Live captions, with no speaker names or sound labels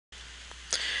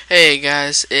Hey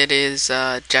guys, it is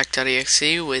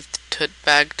Jack.exe with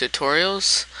TUTBAG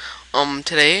tutorials.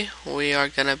 Today we are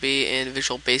gonna be in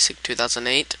Visual Basic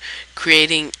 2008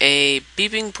 creating a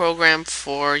beeping program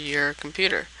for your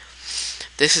computer.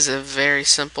 This is a very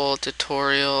simple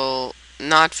tutorial,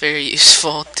 not very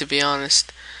useful to be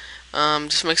honest.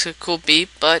 Just makes a cool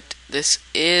beep, but this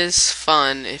is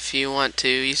fun if you want to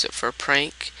use it for a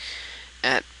prank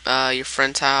at your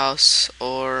friend's house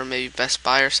or maybe Best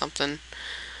Buy or something.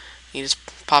 You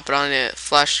just pop it on a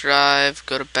flash drive,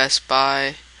 go to Best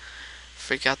Buy,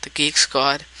 freak out the Geek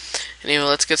Squad. Anyway,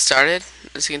 let's get started.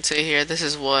 As you can see here, this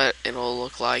is what it'll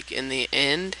look like in the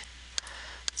end.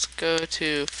 Let's go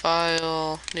to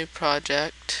File, New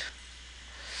Project.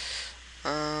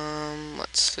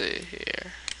 Let's see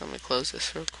here. Let me close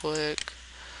this real quick.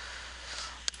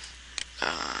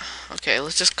 Okay,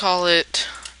 let's just call it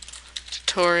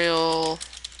Tutorial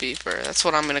Beeper. That's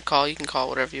what I'm going to call. You can call it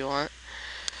whatever you want.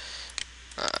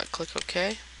 Click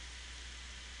OK.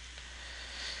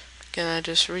 Can I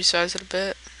just resize it a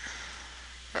bit?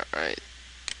 Right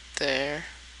there.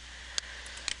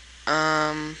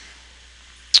 Let's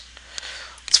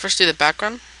first do the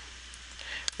background.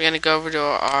 We're going to go over to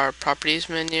our properties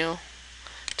menu.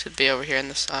 It should be over here on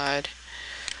the side.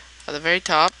 At the very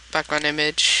top, background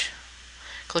image.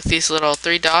 Click these little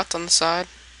three dots on the side.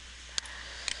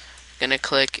 We're going to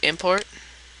click import.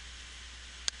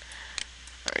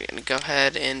 We're going to go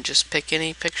ahead and just pick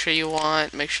any picture you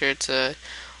want. Make sure it's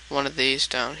one of these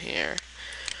down here.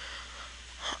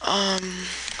 I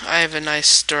have a nice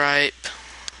stripe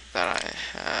that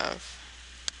I have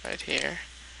right here.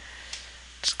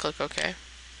 Just click OK.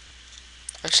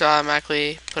 It should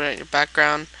automatically put it in your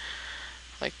background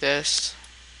like this.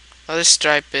 Now this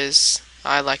stripe is,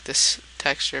 I like this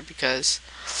texture because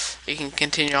you can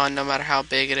continue on no matter how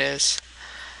big it is.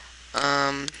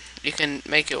 You can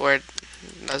make it where it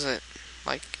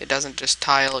doesn't just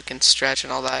tile, it can stretch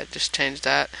and all that. Just change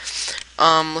that.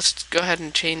 Let's go ahead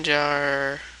and change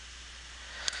our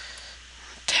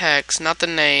text, not the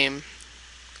name.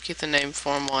 Keep the name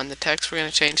form 1. The text we're going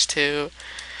to change to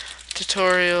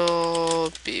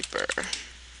Tutorial Beeper.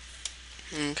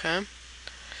 Okay.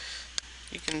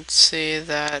 You can see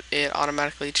that it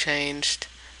automatically changed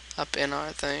up in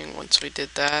our thing once we did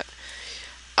that.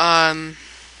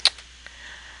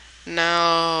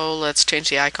 Now let's change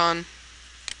the icon.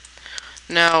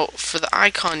 Now for the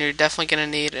icon you're definitely going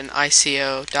to need an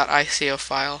 .ico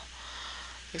file.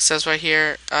 It says right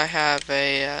here I have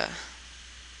a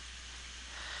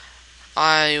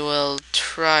I will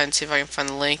try and see if I can find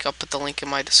the link. I'll put the link in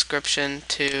my description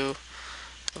to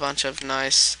a bunch of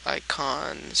nice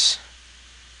icons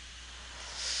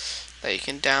that you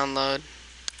can download.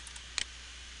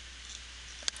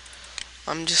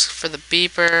 I'm just, for the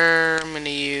beeper, I'm going to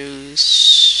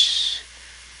use,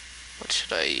 what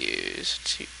should I use?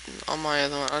 On my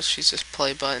other one, I'll just use this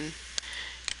play button.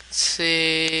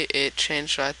 See, it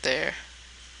changed right there.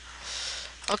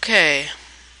 Okay,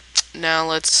 now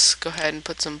let's go ahead and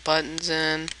put some buttons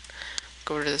in.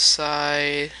 Go over to the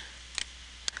side.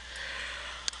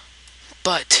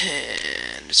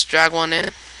 Button. Just drag one in.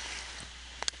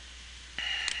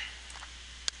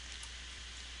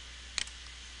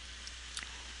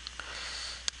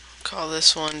 Call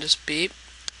this one just beep.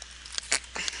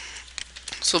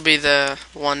 This will be the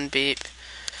one beep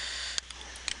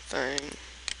thing.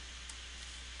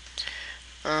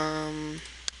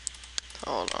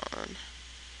 Hold on.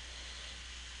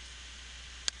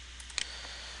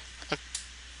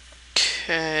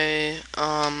 Okay,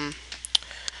 now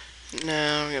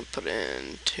we're gonna put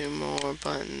in 2 more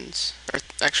buttons. Or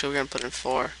actually we're gonna put in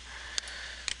 4.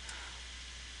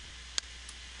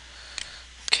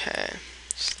 Okay,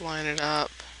 just line it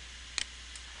up.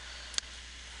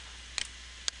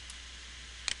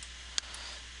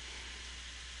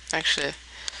 Actually,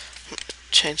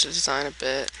 change the design a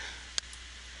bit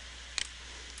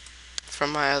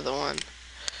from my other one.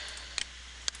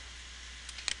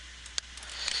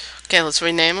 Okay, let's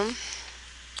rename them.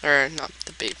 Or not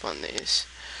the beep on these.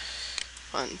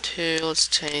 1, 2. Let's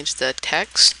change the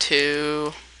text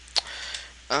to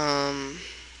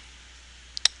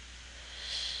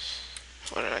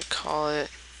what did I call it?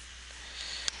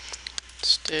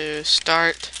 Let's do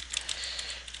start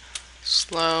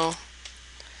slow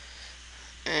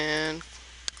and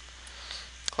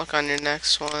click on your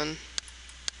next one.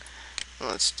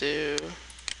 Let's do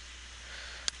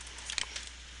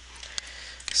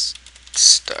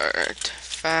start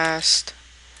fast,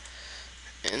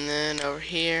 and then over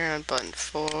here on button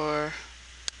 4,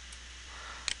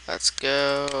 let's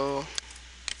go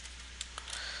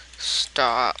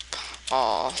stop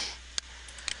all.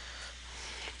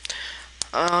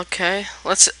 Okay,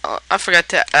 let's. I forgot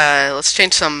to. Let's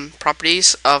change some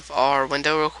properties of our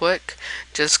window real quick.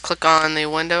 Just click on the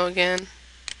window again,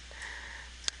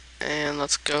 and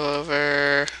let's go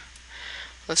over.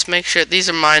 Let's make sure these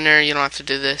are minor. You don't have to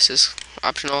do this. It's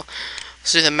optional.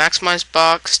 Let's do the maximize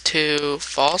box to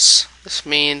false. This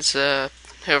means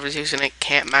whoever's using it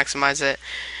can't maximize it.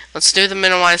 Let's do the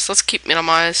minimize. Let's keep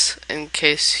minimize in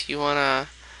case you wanna.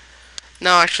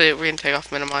 No, actually, we're gonna take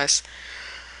off minimize.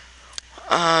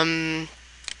 Um,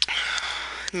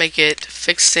 Make it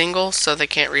fixed single so they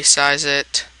can't resize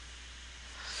it.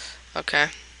 Okay.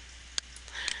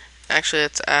 Actually,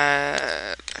 let's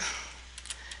add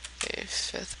a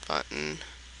fifth button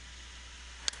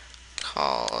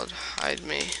called hide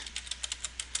me.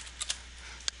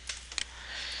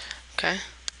 Okay.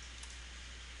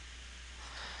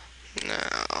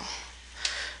 Now,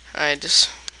 alright, just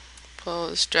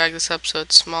let's drag this up so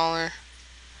it's smaller.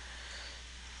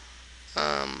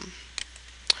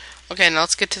 Okay, now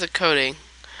let's get to the coding.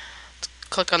 Let's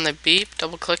click on the beep,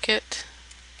 double click it.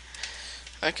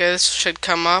 Okay, this should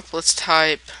come up. Let's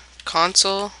type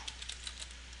console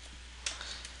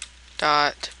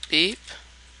dot beep.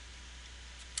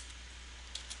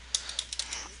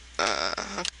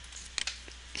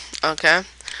 Okay.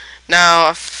 Now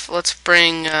let's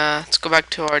go back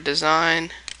to our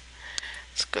design.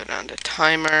 Let's go down to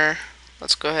timer.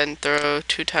 Let's go ahead and throw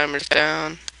 2 timers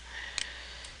down.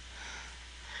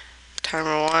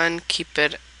 Timer 1, keep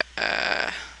it.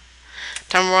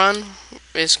 Timer 1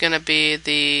 is gonna be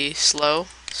the slow,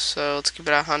 so let's keep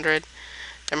it at 100.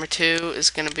 Timer 2 is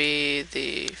gonna be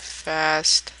the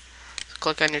fast. So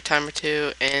click on your timer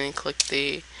 2 and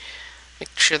make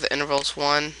sure the interval is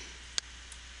 1.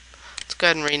 Let's go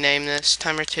ahead and rename this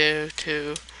timer 2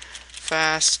 to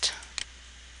fast,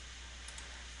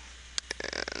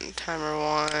 and timer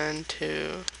 1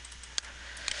 to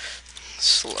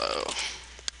slow.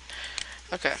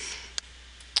 Okay.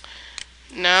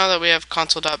 Now that we have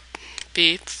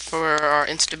console.beep for our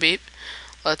insta beep,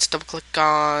 let's double click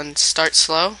on start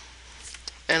slow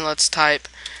and let's type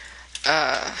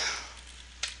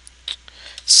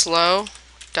slow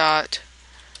dot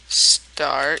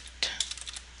start,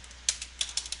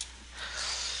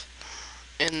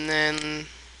 and then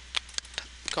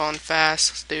go on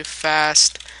fast. Let's do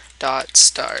fast dot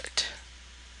start.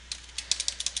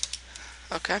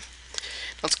 Okay.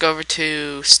 Let's go over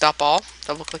to stop all.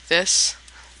 Double click this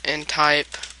and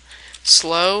type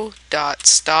slow dot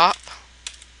stop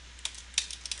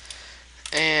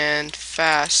and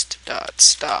fast dot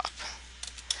stop.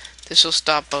 This will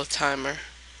stop both timers,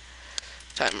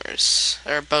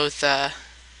 or both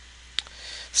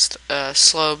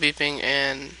slow beeping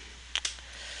and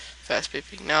fast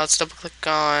beeping. Now let's double click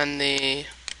on the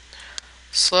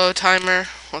slow timer.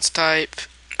 Let's type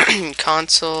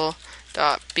console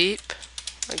dot beep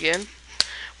again.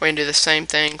 We're gonna do the same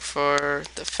thing for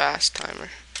the fast timer.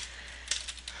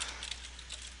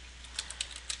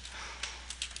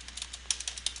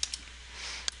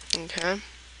 Okay.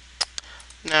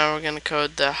 Now we're gonna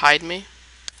code the hide me.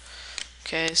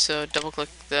 Okay, so double click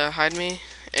the hide me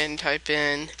and type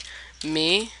in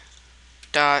me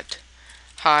dot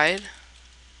hide,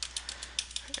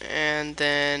 and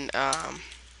then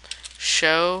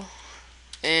show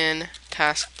in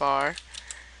taskbar,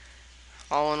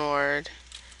 all one word,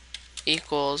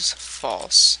 equals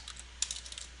false.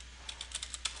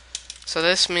 So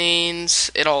this means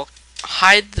it'll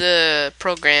hide the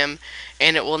program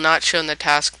and it will not show in the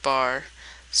taskbar,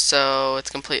 so it's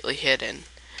completely hidden.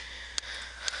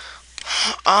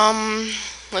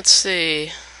 Let's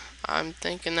see. I'm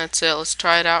thinking that's it. Let's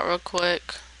try it out real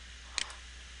quick.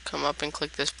 Come up and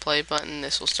click this play button.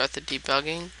 This will start the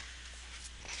debugging.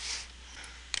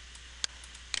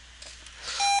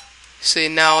 See,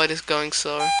 now it is going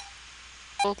slower.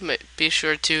 Be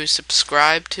sure to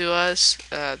subscribe to us,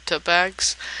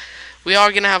 TUTBAGs. We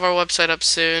are going to have our website up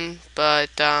soon, but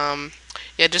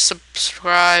yeah, just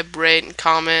subscribe, rate, and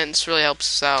comment. This really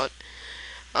helps us out.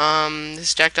 This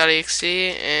is Jack.exe,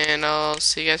 and I'll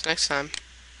see you guys next time.